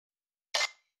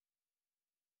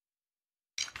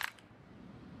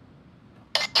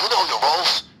You know your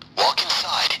roles. Walk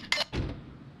inside.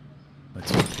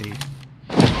 Let's get paid.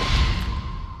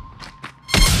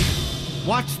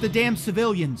 Watch the damn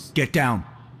civilians. Get down.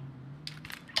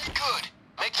 Good.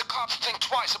 Make the cops think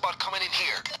twice about coming in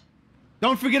here.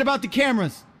 Don't forget about the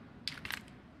cameras.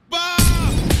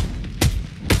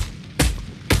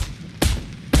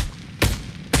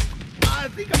 I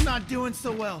think I'm not doing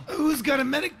so well. Who's got a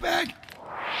medic bag?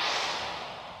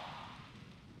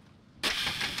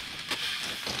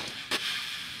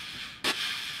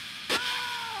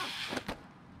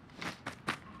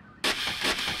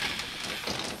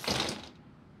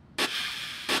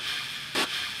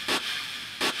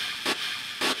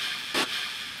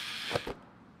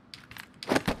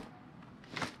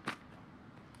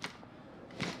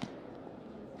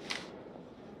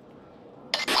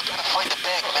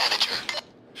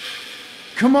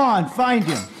 Come on, find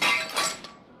him.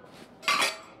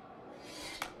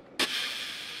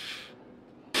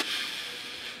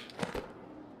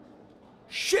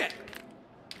 Shit!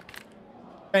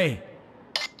 Hey.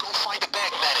 Go find the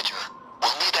bag manager.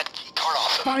 We'll need that key card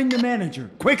off him. Find the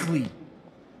manager, quickly.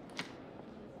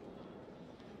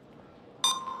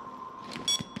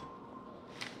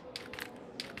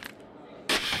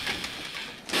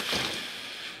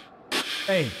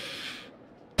 Hey.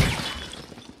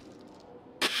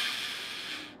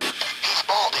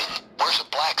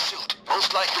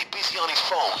 Most likely busy on his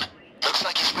phone. Looks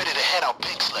like he's ready to head out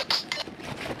pink slips.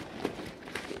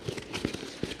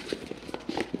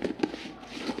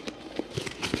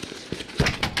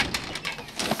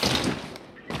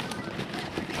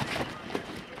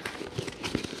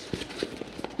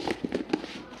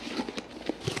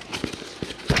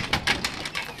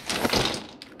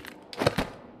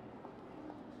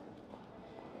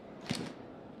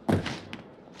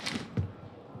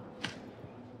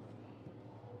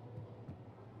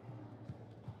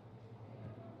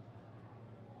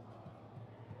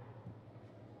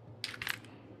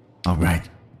 All right.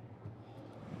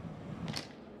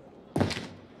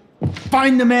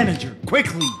 Find the manager,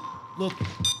 quickly! Look.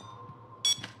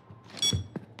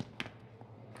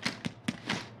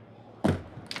 The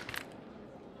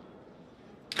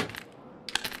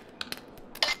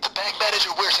bank manager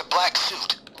wears a black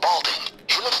suit, balding.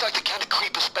 He looks like the kind of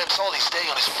creep who spends all his day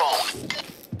on his phone.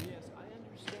 Yes, I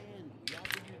understand. We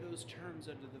offered you those terms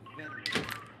under the veteran.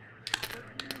 But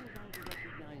we no longer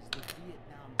recognize the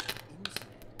Vietnam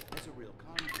incident as a real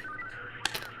conflict.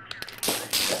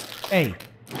 Hey.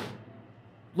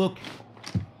 Look.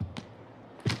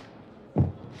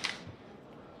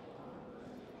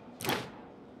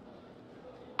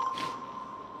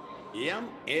 Yeah,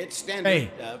 it's standard.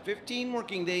 Hey. 15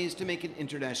 working days to make an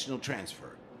international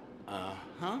transfer.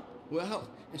 Uh-huh. Well,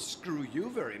 screw you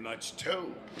very much,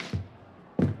 too.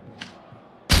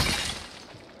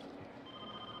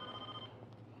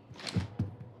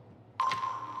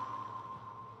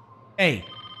 Hey.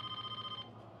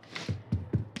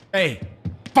 Hey.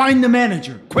 Find the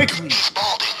manager, quickly! He's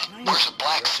balding, wears a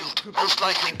black suit, most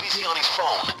likely busy on his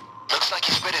phone. Looks like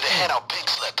he's ready to head out pink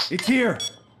slips. It's here!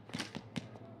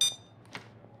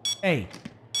 Hey.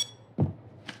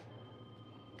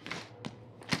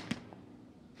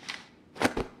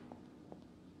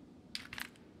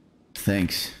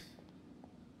 Thanks.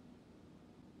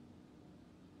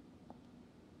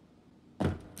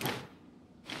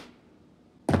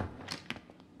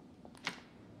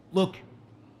 Look.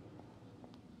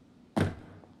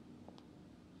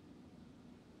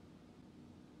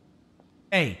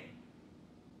 Hey.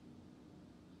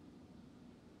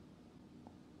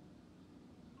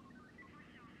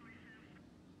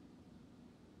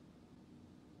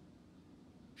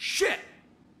 Shit!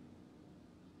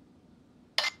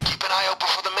 Keep an eye open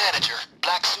for the manager.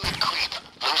 Black suited creep,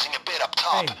 losing a bit up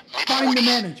top. Hey, find the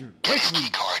manager, Get his quickly!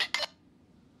 key card.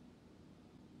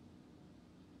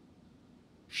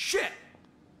 Shit!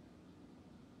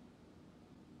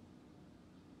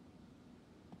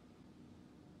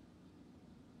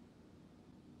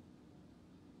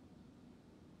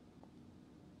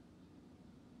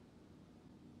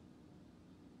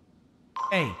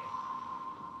 Hey.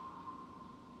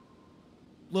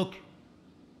 Look.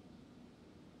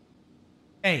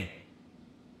 Hey.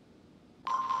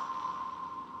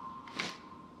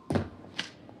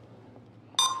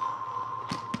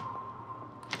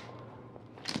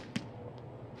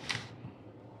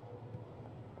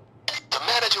 The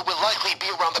manager will likely be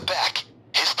around the back.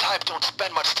 His type don't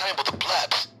spend much time with the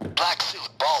plebs. Black suit,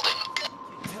 balding. What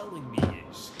you're telling me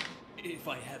is, if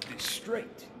I have this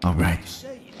straight, All right. what you're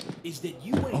saying is that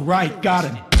you ain't All right, got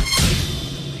him.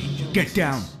 interested in Get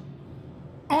down.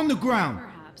 On the ground.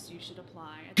 Perhaps you should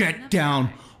apply a Get down.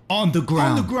 On the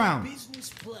ground. On the ground. Business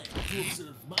plan to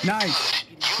observe my Nice.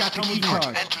 Use Got the the key key card to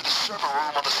card. enter the server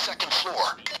room on the second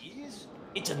floor. Is?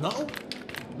 It's a no?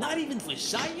 Not even for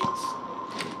science?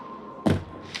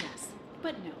 Yes,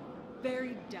 but no.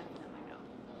 Very definitely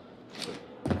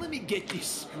no. Let me get this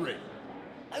straight.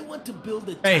 I want to build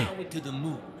a Hey. tower to the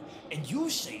moon, and you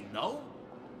say no?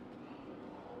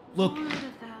 Look. 1 out of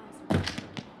 1,000.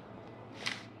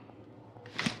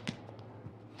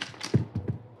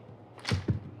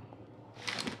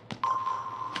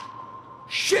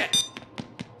 Shit.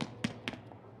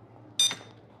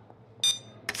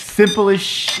 Simple as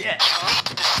shit. You need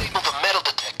to disable the metal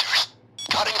detectors.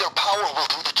 Cutting their power will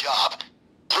do the job.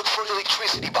 Look for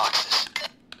electricity boxes.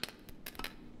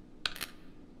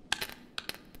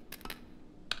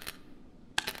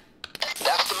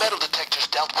 That's the metal detectors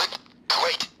dealt with.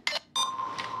 Great.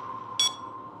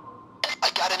 I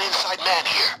got an inside man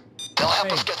here. They'll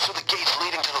help us get through the gates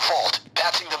leading to the vault.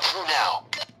 Patching them through now.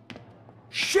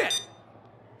 Shit.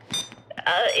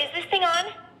 Is this thing on?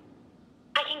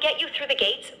 I can get you through the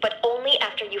gates, but only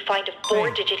after you find a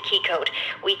 4-digit key code.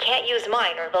 We can't use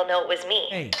mine or they'll know it was me.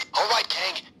 Hey. All right,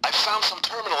 gang. I found some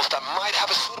terminals that might have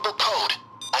a suitable code.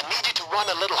 I need you to run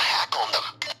a little hack on them.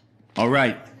 All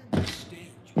right. I understand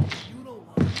you. You don't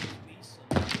want me to be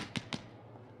something.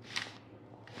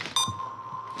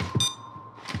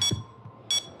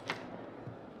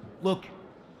 Look.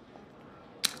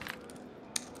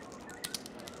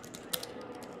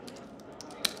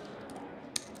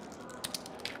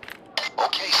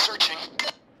 Okay, searching.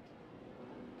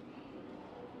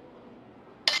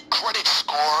 Credit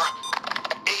score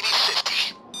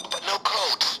 8050, but no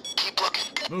codes. Keep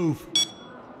looking. Move.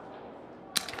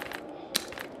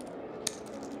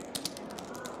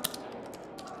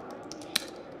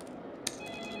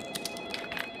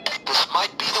 This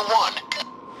might be the one.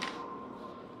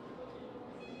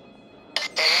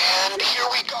 And here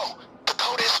we go. The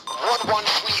code is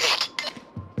 1138.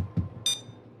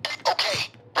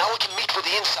 Okay, now we can meet with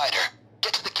the insider.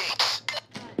 Get to the gates.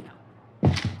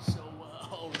 So,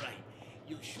 all right.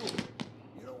 You sure?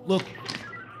 You don't want Look.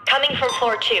 Coming from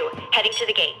floor 2, heading to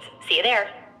the gates. See you there.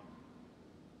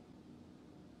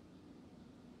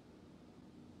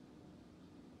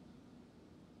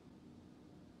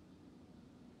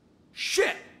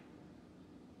 Shit.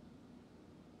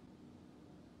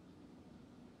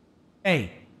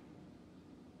 Hey.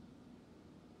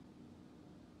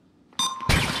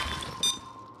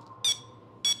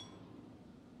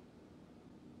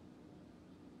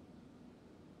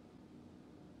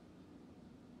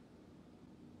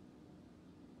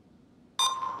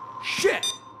 Shit.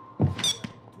 to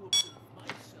observe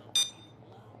myself eating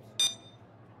lobster.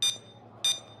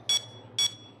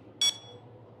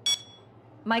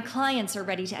 My clients are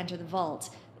ready to enter the vault.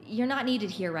 You're not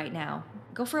needed here right now.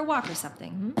 Go for a walk or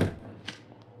something, hmm?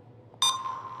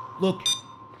 Look.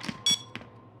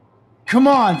 Come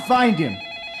on, find him.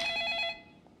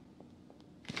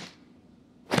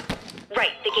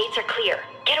 Right, the gates are clear.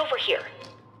 Get over here.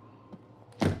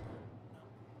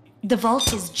 The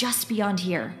vault is just beyond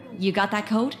here. You got that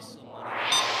code?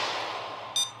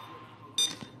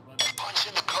 Punch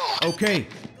in the code. Okay.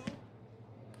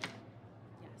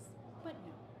 Yes, but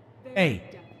no. Very Hey.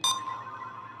 definitely.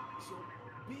 So,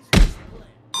 business plan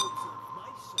to observe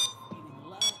myself eating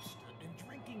lobster and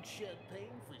drinking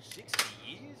champagne for 60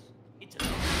 years? It's a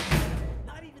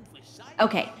not even for science.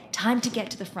 Okay, time to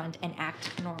get to the front and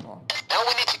act normal. Now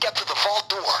we need to get to the vault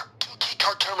door. 2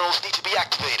 keycard terminals need to be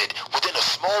activated within a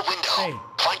small window. Hey.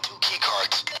 Find 2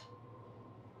 keycards.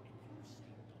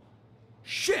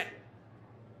 Shit.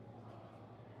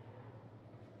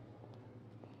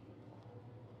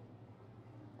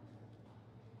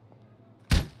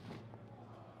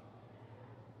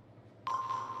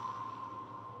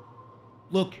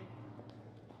 Look.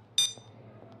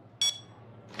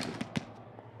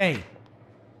 Hey.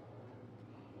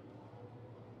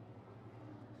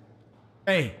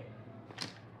 Hey.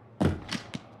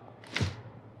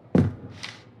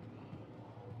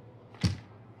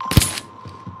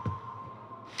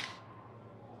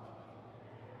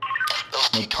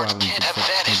 Those No keycards problem. can't have Maybe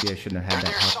vanished. I shouldn't have They're had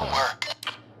there that happen. somewhere.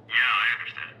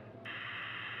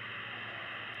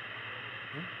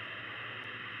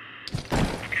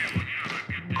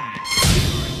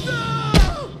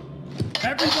 That's the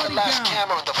Everybody last down.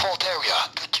 camera in the vault area.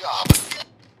 Good job.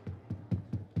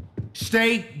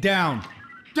 Stay down.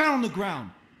 Down on the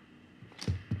ground.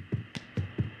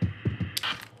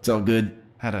 It's all good.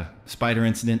 Had a spider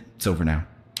incident. It's over now.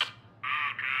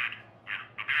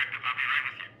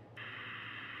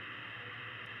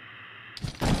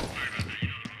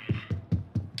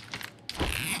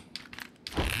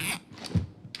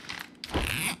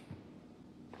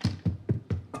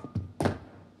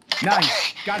 Nice.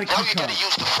 Okay, Got a now key you card. gotta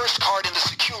use the first card in the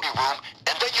security room,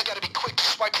 and then you gotta be quick to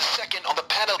swipe the second on the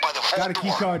panel by the vault Got a key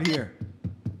door. card here.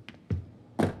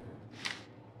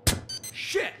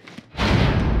 Shit!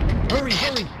 Hurry,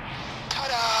 hurry!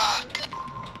 Ta-da!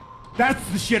 That's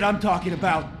the shit I'm talking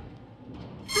about.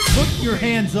 Put your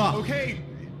hands up. Okay,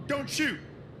 don't shoot.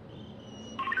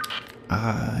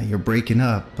 You're breaking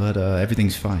up, but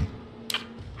everything's fine. Gang,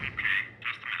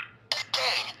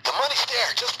 the money's there,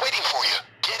 just waiting for you.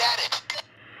 Get at it.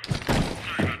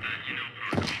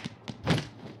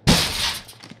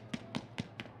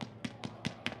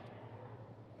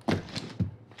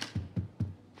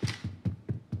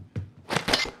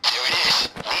 There it is,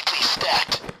 neatly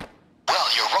stacked. Well,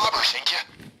 you're robbers, ain't you?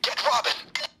 Get robbing.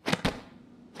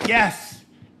 Yes!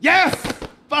 Yes!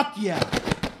 Fuck yeah!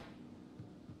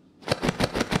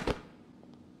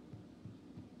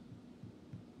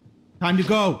 Time to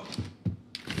go.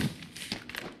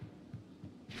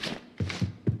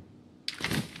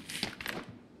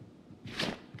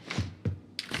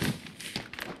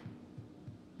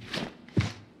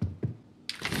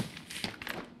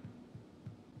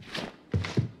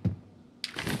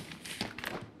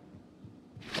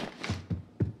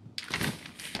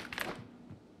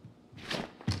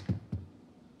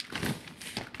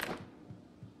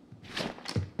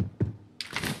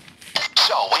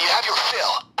 So, when you have your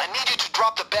fill, I need you to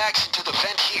drop the bags into the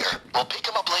vent here. We'll pick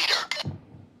them up later.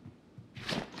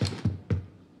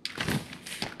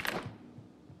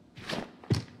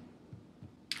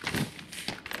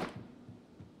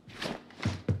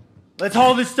 Let's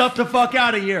haul this stuff the fuck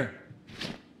out of here.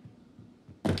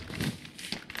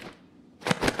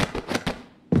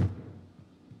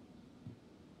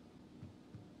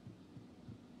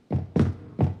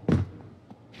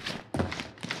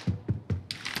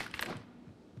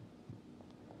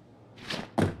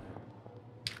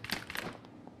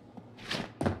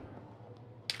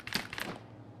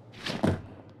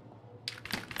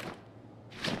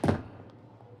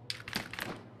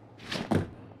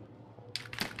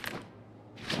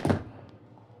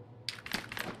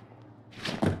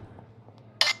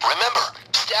 Remember,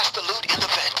 stash the loot in the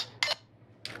vent.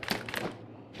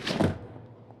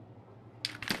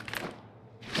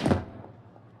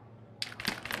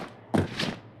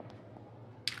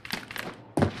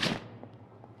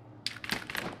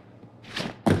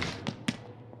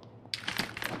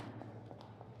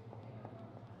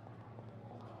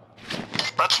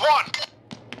 That's one.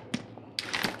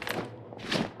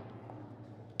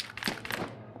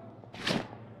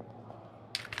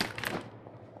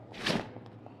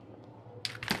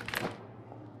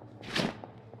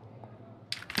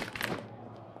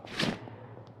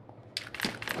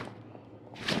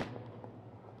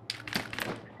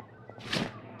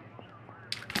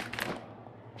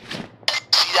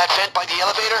 See that vent by the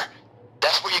elevator?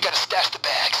 That's where you gotta stash the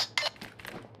bags.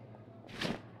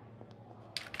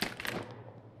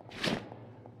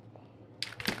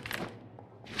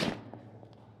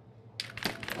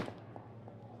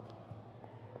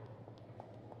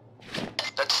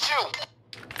 That's two.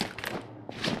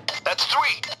 That's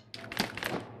three.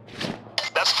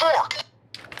 That's four.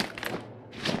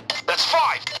 That's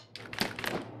five.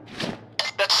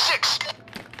 That's six.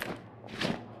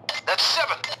 That's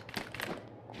seven.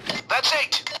 That's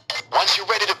eight. Once you're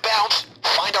ready to bounce,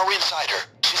 find our insider.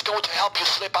 She's going to help you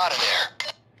slip out of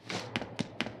there.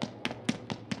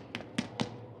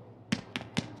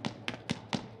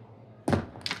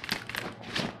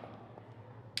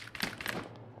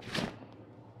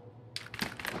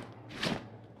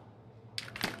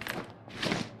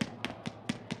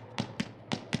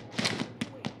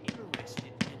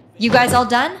 You guys all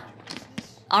done?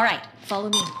 All right, follow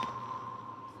me.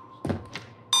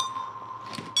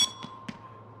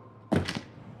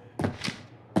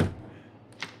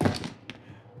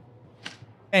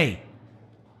 Hey.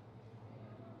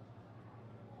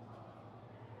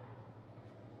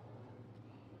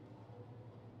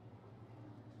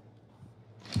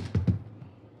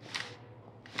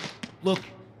 Look.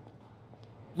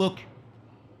 Look.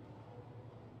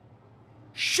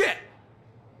 Shit!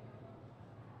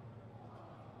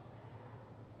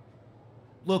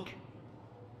 Look.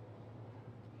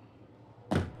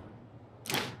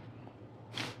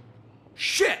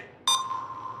 Shit!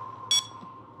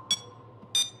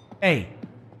 Hey.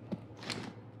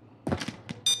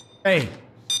 Hey.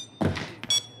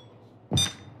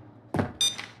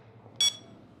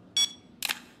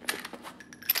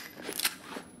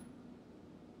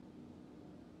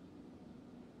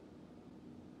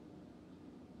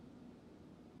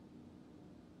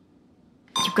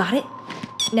 You got it?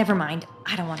 Never mind.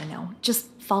 I don't want to know. Just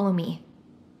follow me.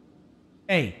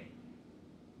 Hey.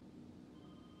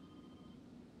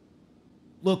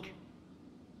 Look.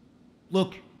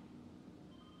 Look.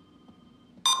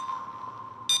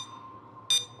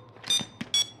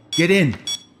 Get in.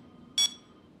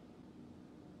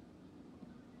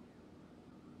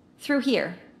 Through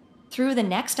here. Through the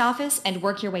next office and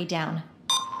work your way down.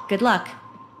 Good luck.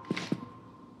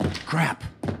 Crap.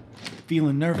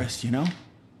 Feeling nervous, you know?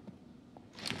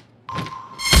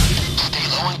 Stay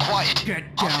low and quiet.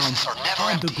 Get down Offices are never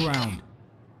on empty. the ground.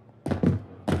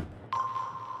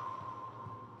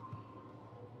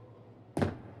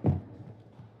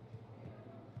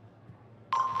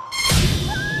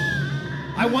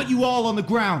 I want you all on the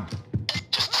ground.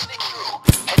 Just sneak through.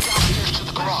 Head downstairs to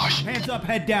the garage. Hands up,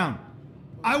 head down.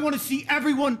 I want to see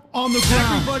everyone on the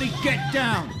ground. Everybody get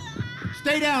down.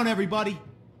 Stay down, everybody.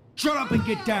 Shut up and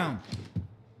get down.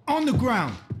 On the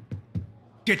ground.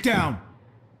 Get down.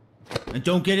 And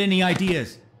don't get any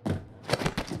ideas.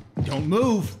 Don't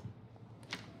move.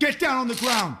 Get down on the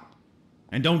ground.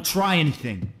 And don't try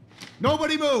anything.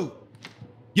 Nobody move.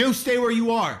 You stay where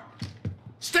you are.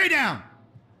 Stay down.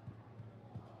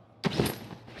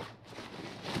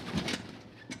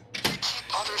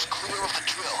 Keep others clear of the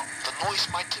drill. The noise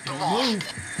might tip them Don't off. move.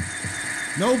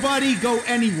 Nobody go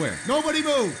anywhere. Nobody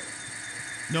move.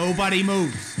 Nobody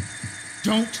moves.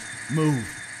 Don't move.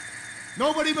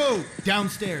 Nobody move.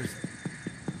 Downstairs.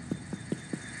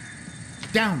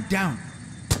 Down, down.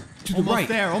 To the Almost right.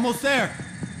 there, Almost there.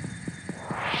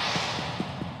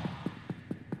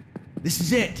 This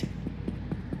is it.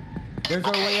 There's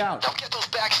our way out. Now get those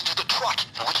bags into the truck,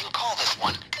 and we can call this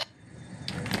one.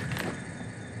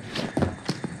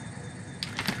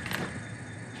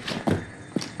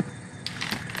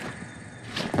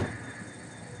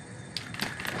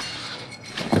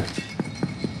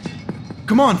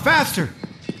 Come on, faster.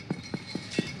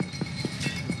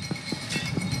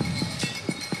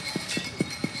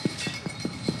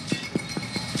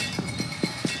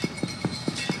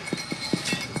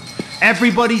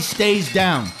 Everybody stays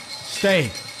down. Stay.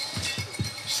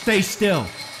 Stay still.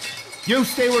 You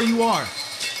stay where you are.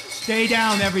 Stay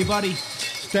down, everybody.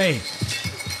 Stay.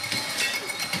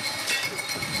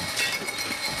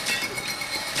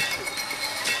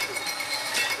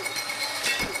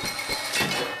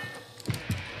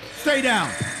 Stay down.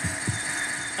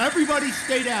 Everybody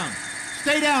stay down.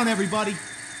 Stay down, everybody.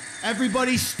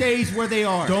 Everybody stays where they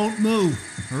are. Don't move.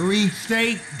 Hurry.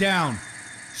 Stay down.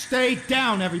 Stay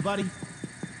down, everybody.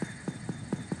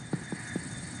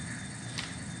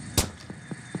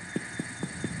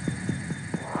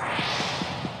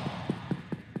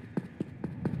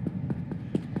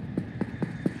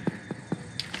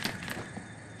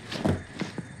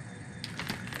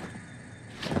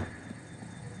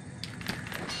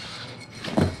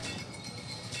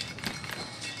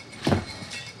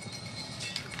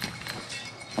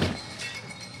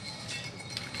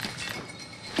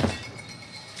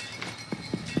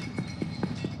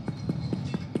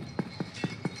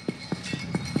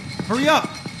 Hurry up!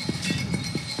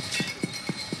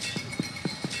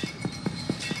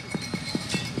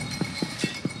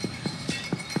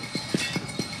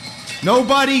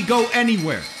 Nobody go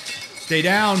anywhere. Stay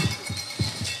down.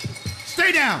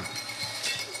 Stay down!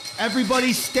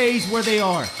 Everybody stays where they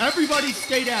are. Everybody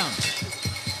stay down.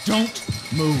 Don't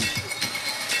move.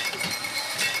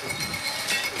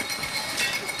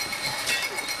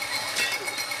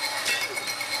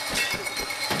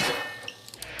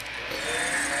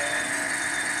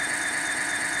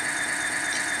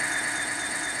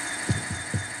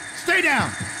 Stay down!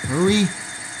 Hurry.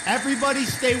 Everybody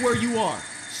stay where you are.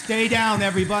 Stay down,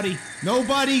 everybody.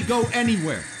 Nobody go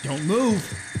anywhere. Don't move.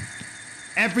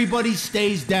 Everybody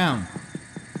stays down.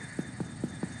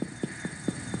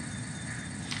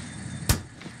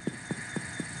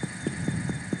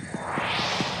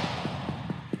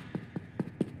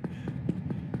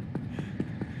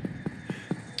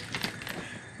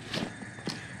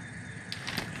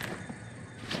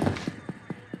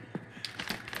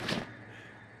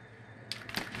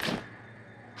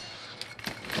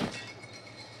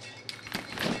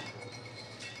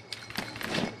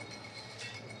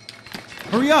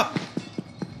 Hurry up!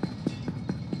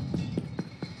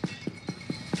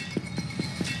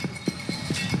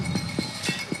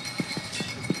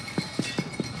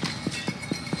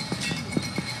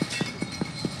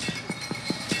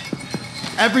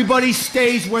 Everybody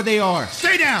stays where they are.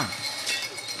 Stay down!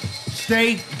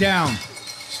 Stay down.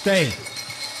 Stay.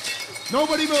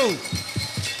 Nobody move.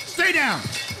 Stay down!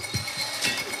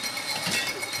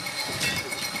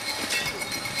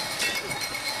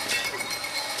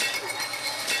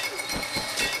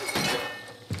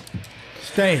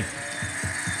 Stay.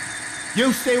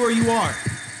 You stay where you are.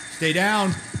 Stay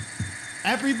down.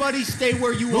 Everybody stay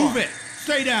where you are. Move it. Stay.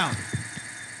 Stay down.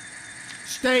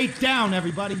 Stay down,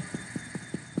 everybody.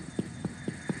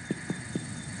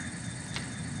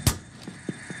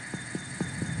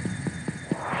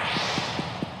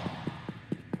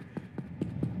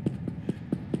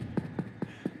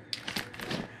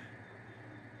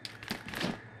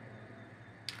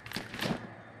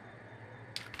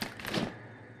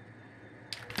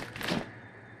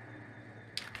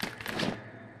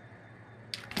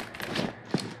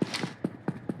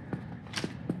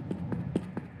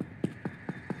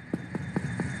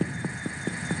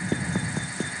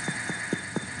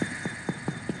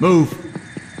 Move.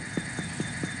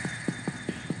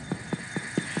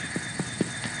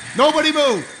 Nobody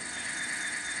move.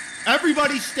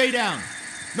 Everybody stay down.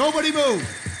 Nobody move.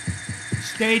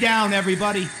 Stay down,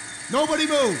 everybody. Nobody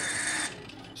move.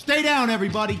 Stay down,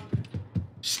 everybody.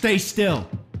 Stay still.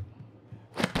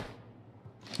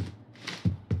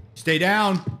 Stay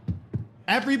down.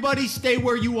 Everybody stay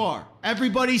where you are.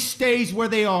 Everybody stays where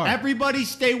they are. Everybody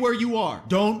stay where you are.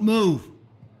 Don't move.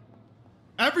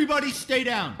 Everybody stay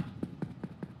down.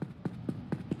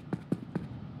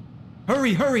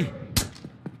 Hurry, hurry.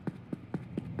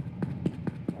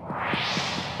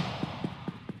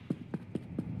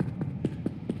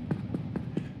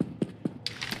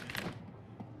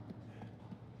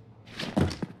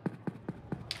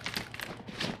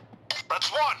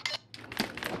 That's one.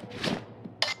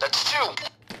 That's two.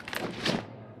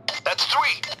 That's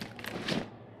three.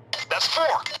 That's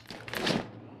four.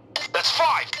 That's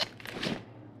five.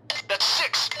 That's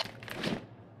six.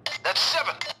 That's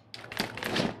seven.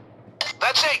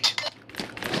 That's eight.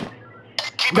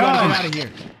 Keep it Get moving. out of here.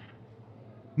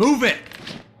 Move it.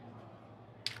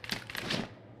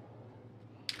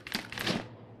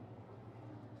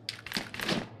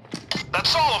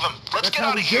 That's all of them. Let's That's get how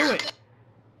out we of do here. it.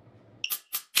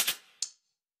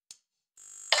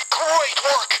 Great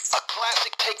work! A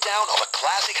classic takedown of a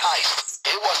classic heist.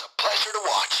 It was a pleasure to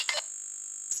watch.